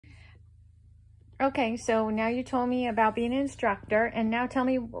Okay, so now you told me about being an instructor, and now tell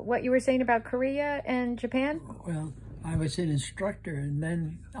me what you were saying about Korea and Japan. Well, I was an instructor, and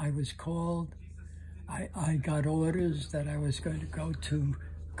then I was called. I got orders that I was going to go to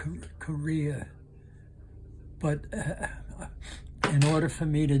Korea, but in order for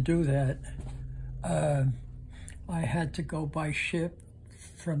me to do that, I had to go by ship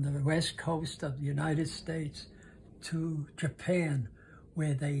from the west coast of the United States to Japan,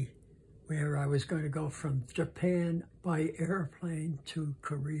 where I was going to go from Japan by airplane to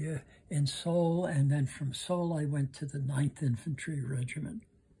Korea in Seoul, and then from Seoul I went to the 9th Infantry Regiment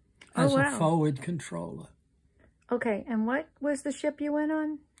as a forward controller. Okay, and what was the ship you went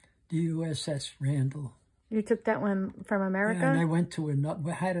on? The USS Randall. You took that one from America? Yeah, and I went to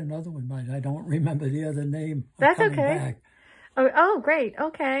another, had another one, but I don't remember the other name. That's okay. Oh, great.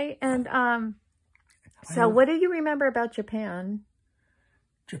 Okay. And so what do you remember about Japan?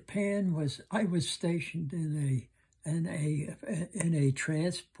 Japan I was stationed in a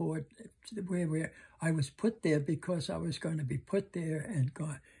transport where I was put there because I was going to be put there and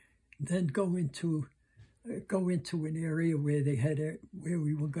then go into an area where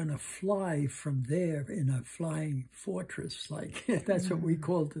we were going to fly from there in a flying fortress, like that's what we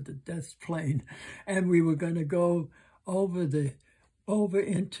called it, the death plane, and we were going to go over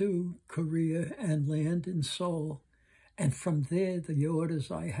into Korea and land in Seoul. And from there, the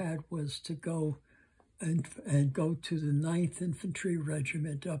orders I had was to go and go to the 9th Infantry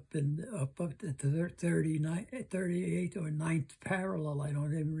Regiment up at the 38th or 9th parallel. I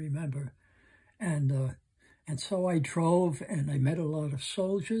don't even remember. And so I drove, and I met a lot of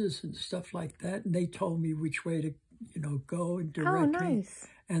soldiers and stuff like that. And they told me which way to, go and direct me. Oh, nice.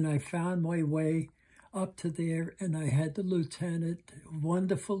 And I found my way up to there, and I had the lieutenant,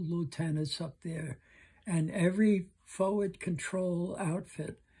 wonderful lieutenants up there, and every forward control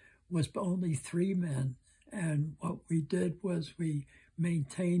outfit was only 3 men. And what we did was we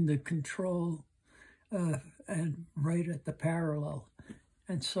maintained the control and right at the parallel.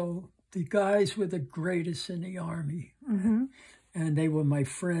 And so the guys were the greatest in the Army. Mm-hmm. And they were my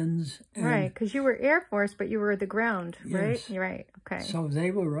friends. Right, because you were Air Force, but you were the ground, right? Yes. You're right, okay. So they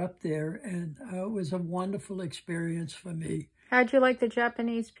were up there, and it was a wonderful experience for me. How'd you like the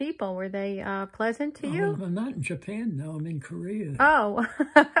Japanese people? Were they pleasant to you? I'm not in Japan now. I'm in Korea. Oh,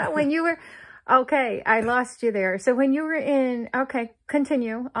 when you were... Okay, I lost you there. So when you were in... Okay,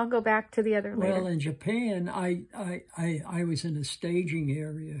 continue. I'll go back to the other later. Well, in Japan, I was in a staging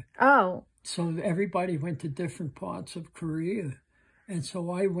area. Oh. So everybody went to different parts of Korea. And so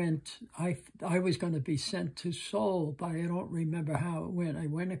I was going to be sent to Seoul, but I don't remember how it went. I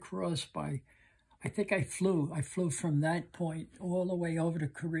went across I think I flew from that point all the way over to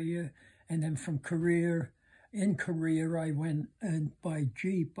Korea. And then from Korea, I went by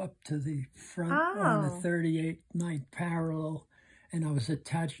Jeep up to the front on the 38th 9th parallel. And I was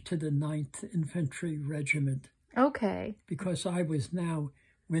attached to the 9th Infantry Regiment. Okay. Because I was now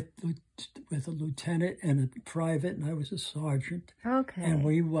with a lieutenant and a private, and I was a sergeant. Okay. And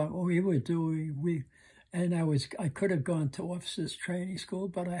I could have gone to officers training school,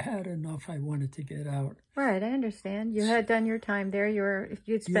 but I had enough. I wanted to get out. Right, I understand. You had done your time there.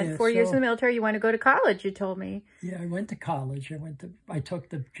 You'd spent 4 years in the military. You want to go to college, you told me. Yeah, I went to college. I took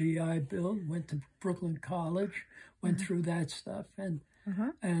the GI Bill, went to Brooklyn College, went through that stuff, and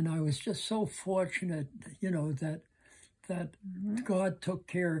I was just so fortunate, that God took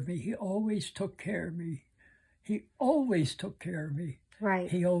care of me. He always took care of me. He always took care of me.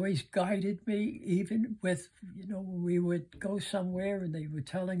 Right. He always guided me, even with, we would go somewhere and they were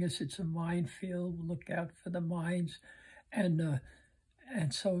telling us it's a minefield, look out for the mines. And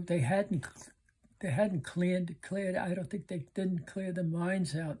so they hadn't cleared, I don't think they didn't clear the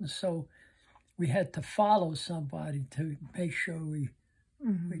mines out. And so we had to follow somebody to make sure we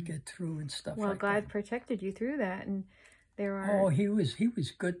get through and stuff like that. Well, God protected you through that. And there are... Oh, he was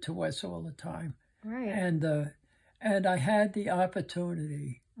good to us all the time. Right. And I had the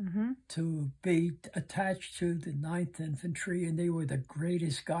opportunity to be attached to the 9th Infantry, and they were the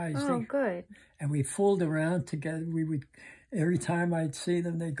greatest guys. Oh, good. And we fooled around together. Every time I'd see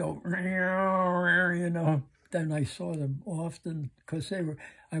them, they'd go, Then I saw them often because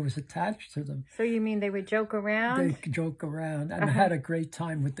I was attached to them. So you mean they would joke around? They joke around. And I had a great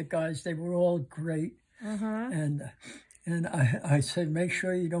time with the guys. They were all great. And I said, make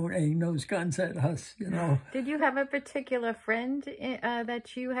sure you don't aim those guns at us, Did you have a particular friend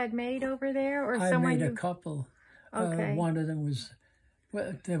that you had made over there? Or I made a couple. Okay. One of them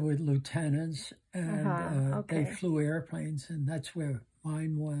they were lieutenants, and they flew airplanes, and that's where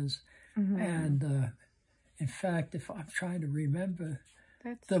mine was. And in fact, if I'm trying to remember,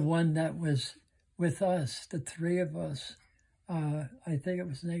 the one that was with us, the three of us. I think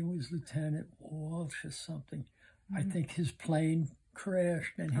his name was Lieutenant Walsh or something. I think his plane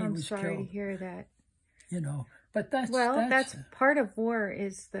crashed and he was killed. I'm sorry to hear that. You know, but that's part of war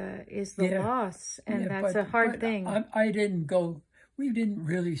is the loss, and that's a hard thing. I didn't go. We didn't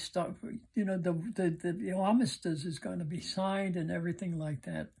really stop. You know, the armistice is going to be signed and everything like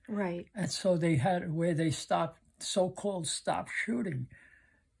that. Right. And so they had where they stopped, so-called stop shooting.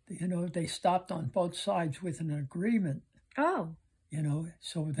 You know, they stopped on both sides with an agreement. Oh. You know,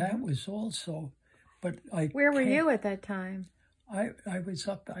 so that was also, but Where were you at that time? I was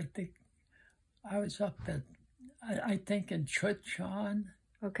up, I think in Chutchan.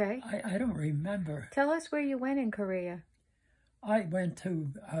 Okay. I don't remember. Tell us where you went in Korea. I went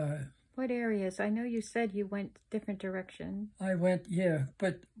to... what areas? I know you said you went different directions. I went,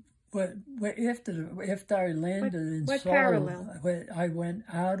 but after I landed in Seoul... What parallel? I went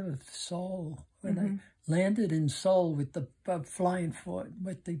out of Seoul. When I landed in Seoul with the flying foot,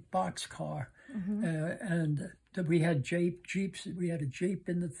 with the boxcar, and we had jeeps. We had a jeep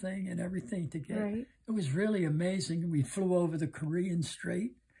in the thing and everything to get. Right. It was really amazing. We flew over the Korean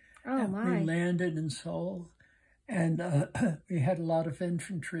Strait. Oh, and my. We landed in Seoul, and we had a lot of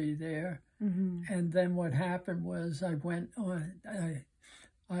infantry there. And then what happened was I went on.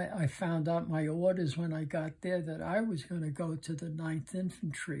 I found out my orders when I got there that I was going to go to the 9th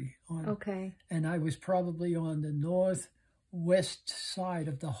Infantry. Okay. And I was probably on the northwest side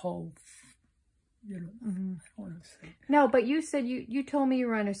of the whole, you know, I don't want to say. No, but you said you told me you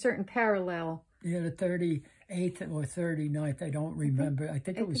were on a certain parallel. Yeah, the 38th or 39th, I don't remember. I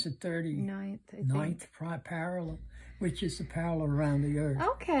think it was the 39th parallel, which is the parallel around the Earth.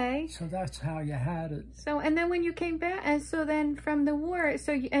 Okay. So that's how you had it. So, and then when you came back, and so then from the war,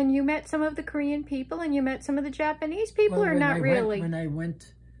 and you met some of the Korean people, and you met some of the Japanese people, or not really? When I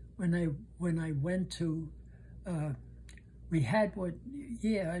went to, we had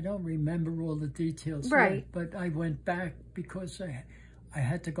I don't remember all the details. Right. But I went back because I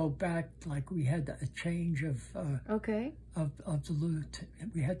had to go back, like we had a change of the lieutenant.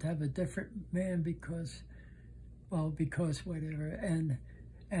 We had to have a different man because whatever,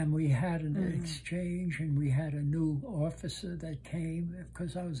 and we had an exchange, and we had a new officer that came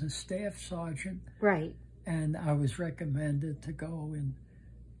because I was a staff sergeant. Right. And I was recommended to go and,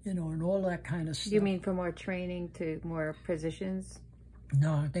 you know, and all that kind of stuff. You mean for more training to more positions?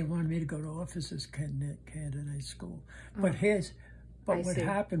 No, they wanted me to go to officers candidate school. But what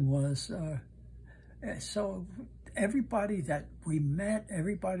happened was, so everybody that we met,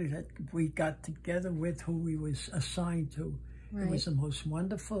 everybody that we got together with, who we was assigned to, it was the most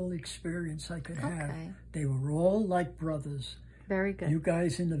wonderful experience I could have. They were all like brothers. Very good. You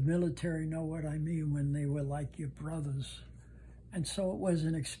guys in the military know what I mean when they were like your brothers. And so it was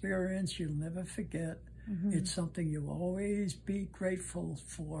an experience you'll never forget. It's something you'll always be grateful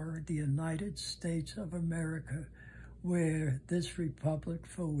for, the United States of America, where this republic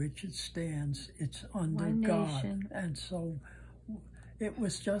for which it stands, it's under God. And so it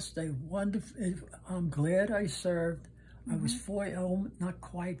was just a wonderful, I'm glad I served. I was not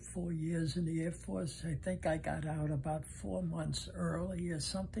quite 4 years in the Air Force. I think I got out about 4 months early or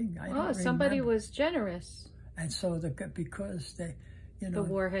something. I don't remember. Somebody was generous. And so because they, you know. The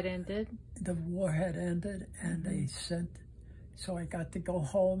war had ended. The war had ended, and they sent, so I got to go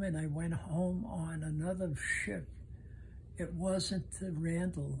home, and I went home on another ship. It wasn't the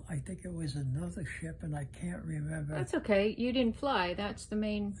Randall. I think it was another ship, and I can't remember. That's okay. You didn't fly. That's the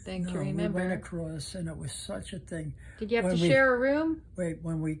main thing to remember. We went across, and it was such a thing. Did you have to share a room? Wait,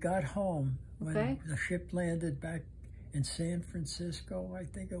 when we got home, when the ship landed back in San Francisco, I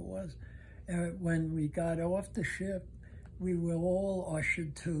think it was, when we got off the ship, we were all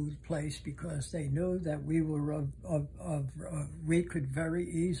ushered to the place because they knew that we were we could very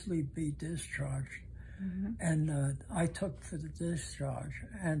easily be discharged. And I took for the discharge,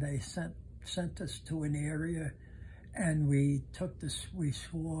 and they sent us to an area, and we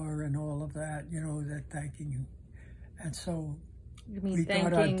swore and all of that, you know, that thanking you. And so we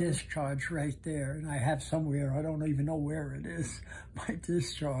got our discharge right there, and I have somewhere, I don't even know where it is, my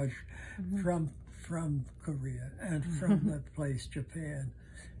discharge from Korea and from the place, Japan.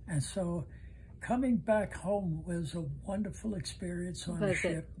 And so coming back home was a wonderful experience on the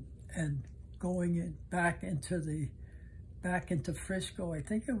ship, and going back into Frisco. I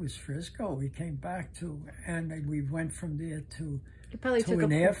think it was Frisco we came back to, and we went from there to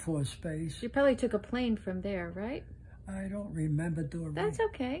an Air Force base. You probably took a plane from there, right? I don't remember, Doreen. That's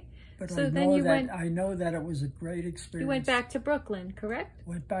okay. But so I know that it was a great experience. You went back to Brooklyn, correct?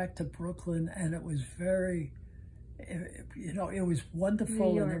 Went back to Brooklyn, and it was very, you know, it was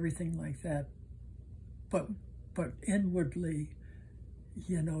wonderful and everything like that. but inwardly,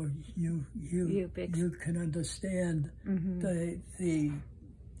 you know, you can understand the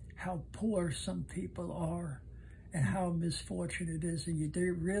how poor some people are and how misfortunate it is, and you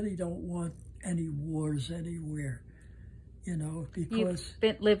really don't want any wars anywhere, you know, because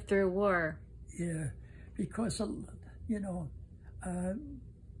you've lived through war. Yeah, because you know,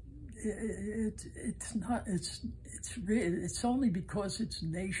 it's only because it's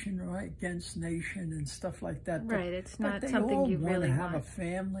nation against nation and stuff like that. Right, it's not something you really want. They all want to have a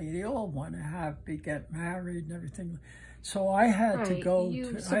family. They all want to get married and everything. So I had to go.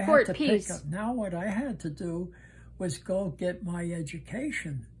 I had to pick up. Now what I had to do was go get my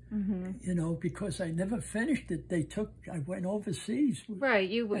education. You know, because I never finished it. I went overseas. Right,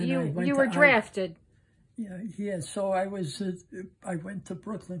 you were drafted. Yeah. So I went to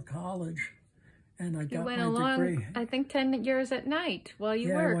Brooklyn College, and I got my degree. I think 10 years at night while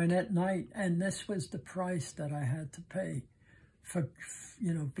you worked. Yeah, I went at night, and this was the price that I had to pay for,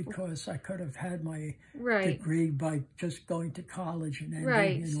 you know, because I could have had my degree by just going to college and ending.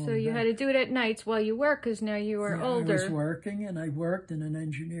 Right, so you had to do it at nights while you work, because now you were older. I was working, and I worked in an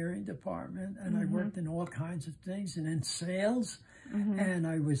engineering department, and I worked in all kinds of things, and in sales, and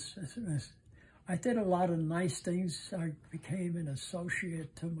I did a lot of nice things. I became an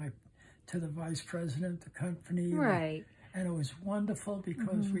associate to the vice president of the company. Right. And it was wonderful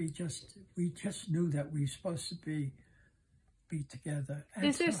because we just knew that we were supposed to be together. And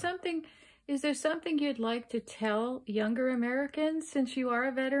is there something you'd like to tell younger Americans, since you are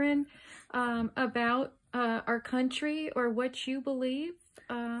a veteran, about our country or what you believe?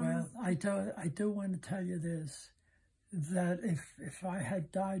 Well, I do want to tell you this, that if I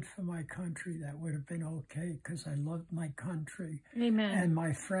had died for my country, that would have been okay, because I loved my country. Amen. And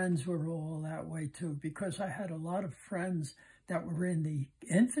my friends were all that way too, because I had a lot of friends that were in the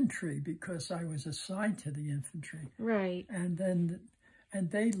infantry, because I was assigned to the infantry. Right. And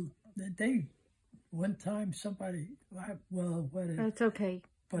they one time somebody, well, whatever. That's okay.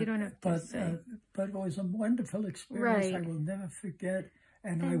 You don't have to say. But it was a wonderful experience. Right. I will never forget.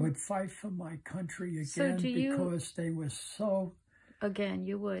 And I would fight for my country again, because they were so... Again,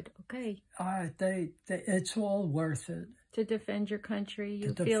 you would. Okay. It's all worth it. To defend your country.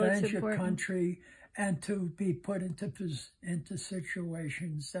 You feel it's important. To defend your country, and to be put into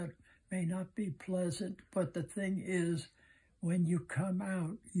situations that may not be pleasant. But the thing is, when you come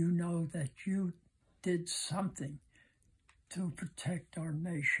out, you know that you did something to protect our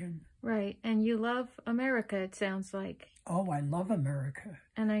nation. Right. And you love America, it sounds like. Oh, I love America.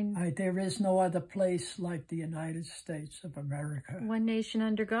 And there is no other place like the United States of America. One nation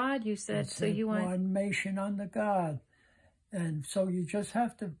under God, you said. That's so one nation under God. And so you just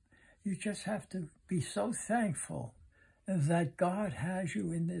have to be so thankful that God has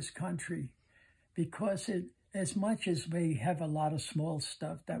you in this country, because as much as we have a lot of small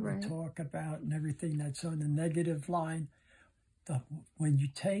stuff that we talk about and everything that's on the negative line, when you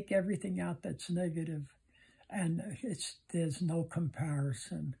take everything out that's negative, and there's no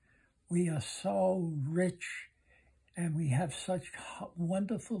comparison. We are so rich, and we have such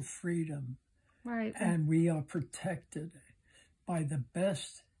wonderful freedom. Right. And we are protected by the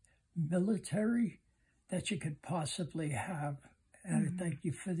best military that you could possibly have. And I thank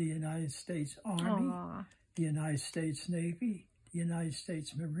you for the United States Army, the United States Navy, the United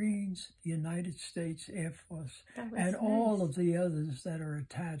States Marines, the United States Air Force, and all of the others that are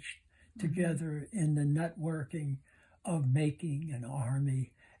attached together in the networking of making an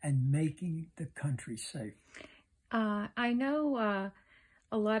army and making the country safe. I know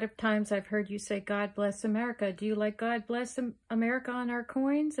a lot of times I've heard you say, God bless America. Do you like God bless America on our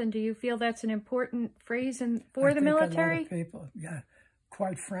coins? And do you feel that's an important phrase for the military? A lot of people, yeah.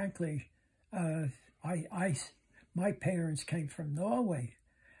 Quite frankly, my parents came from Norway.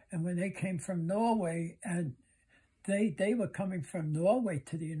 And when they came from Norway, and they were coming from Norway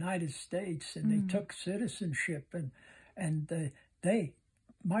to the United States, and they took citizenship, and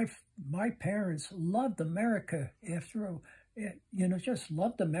my parents loved America just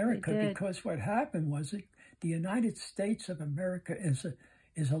loved America, because what happened was the United States of America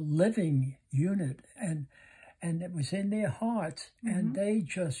is a living unit, and it was in their hearts, and they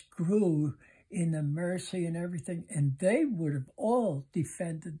just grew in the mercy and everything, and they would have all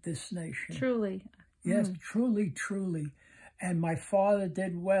defended this nation. Truly. Yes, truly, truly. And my father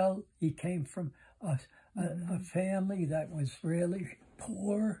did well. He came from a family that was really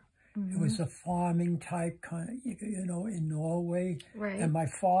poor. It was a farming type kind, in Norway. Right. And my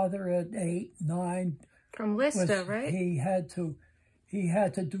father at 8, 9. From Lista, right? He had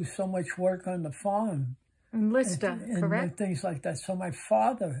to do so much work on the farm. In Lista, correct? And things like that. So my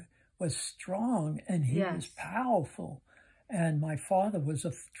father was strong and he was powerful. And my father was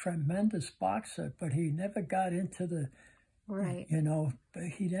a tremendous boxer, but he never got into the, you know, but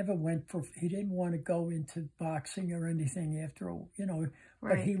he never went for, he didn't want to go into boxing or anything after, you know,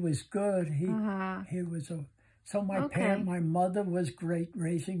 but he was good. He was a, so my mother was great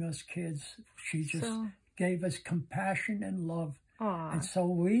raising us kids. She just gave us compassion and love. And so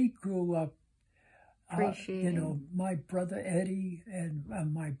we grew up, you know, my brother Eddie and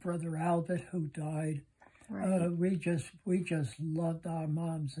my brother Albert, who died. We just loved our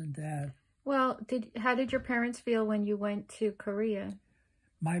moms and dad. Well, how did your parents feel when you went to Korea?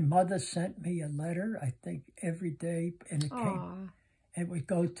 My mother sent me a letter, I think, every day, and it came. It would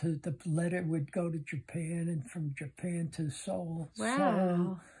go to, the letter would go to Japan, and from Japan to Seoul.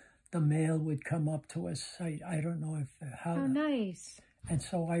 Seoul, the mail would come up to us. I don't know if how. Oh, nice. And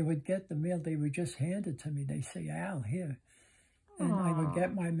so I would get the mail. They would just hand it to me. They say, "Al, here," and I would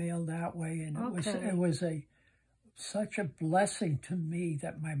get my mail that way. And it was such a blessing to me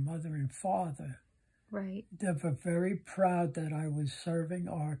that my mother and father, they were very proud that I was serving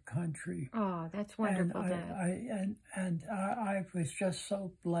our country. Oh, that's wonderful, Dad. I was just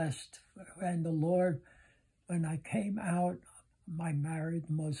so blessed. And the Lord, when I came out, I married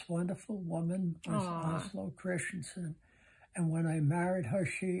the most wonderful woman was Alfred Christiansen. And when I married her,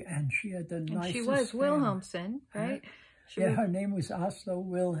 she had the nicest she was Wilhelmsen, right? Her name was Aslo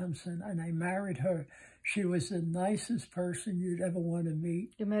Wilhelmsen, and I married her. She was the nicest person you'd ever want to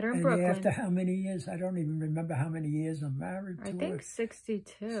meet. You met her in Brooklyn. And after how many years? I don't even remember how many years I'm married to her. I think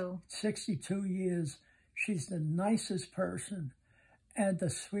 62. 62 years. She's the nicest person and the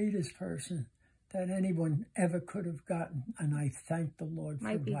sweetest person that anyone ever could have gotten. And I thank the Lord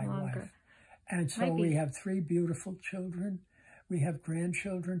for my wife. And so we have 3 beautiful children. We have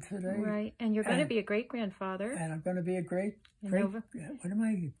grandchildren today. Right. And you're going to be a great-grandfather. And I'm going to be a great what am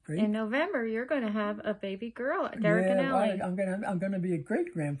I? In November, you're going to have a baby girl, Derek and Ellie. Right. I'm going to be a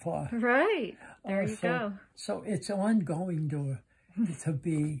great-grandpa. Right. There you go. So it's ongoing to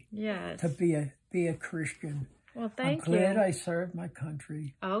be a Christian. Well, thank you. I'm glad I served my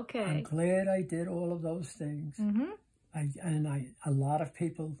country. Okay. I'm glad I did all of those things. A lot of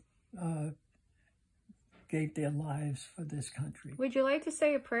people gave their lives for this country. Would you like to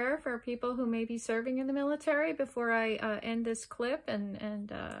say a prayer for people who may be serving in the military before I end this clip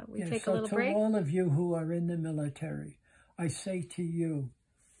and we take a little break? To all of you who are in the military, I say to you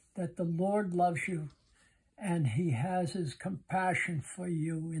that the Lord loves you and he has his compassion for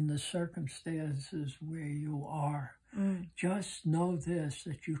you in the circumstances where you are. Just know this,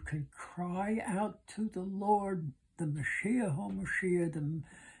 that you can cry out to the Lord, the Mashiach, HaMashiach,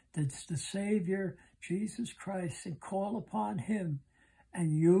 the Savior, Jesus Christ, and call upon him,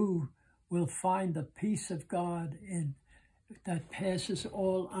 and you will find the peace of God that passes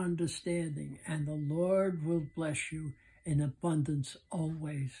all understanding, and the Lord will bless you in abundance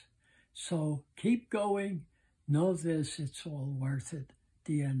always. So keep going. Know this, it's all worth it.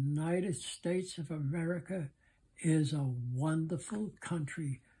 The United States of America is a wonderful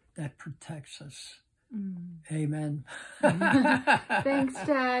country that protects us. Amen. Thanks,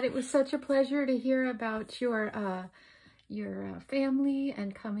 Dad. It was such a pleasure to hear about your family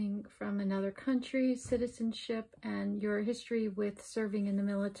and coming from another country, citizenship, and your history with serving in the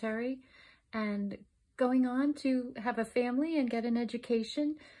military and going on to have a family and get an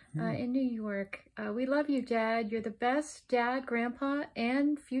education in New York. We love you, Dad. You're the best dad, grandpa,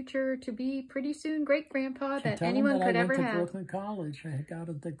 and future to be pretty soon great-grandpa that anyone could ever have. I went to Brooklyn College. I got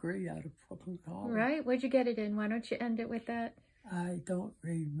a degree out of Brooklyn College. Right. Where'd you get it in? Why don't you end it with that? I don't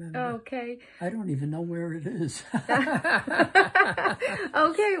remember. Okay. I don't even know where it is.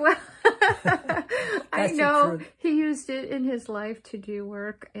 Okay, well, I know he used it in his life to do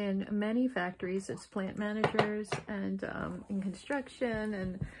work in many factories as plant managers and in construction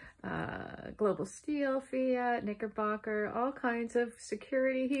and Global Steel, Fiat, Knickerbocker, all kinds of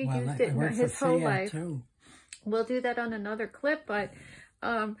security. He used it his whole life. Too. We'll do that on another clip, but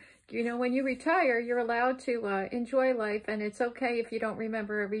you know, when you retire, you're allowed to enjoy life, and it's okay if you don't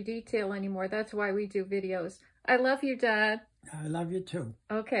remember every detail anymore. That's why we do videos. I love you, Dad. I love you too.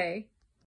 Okay.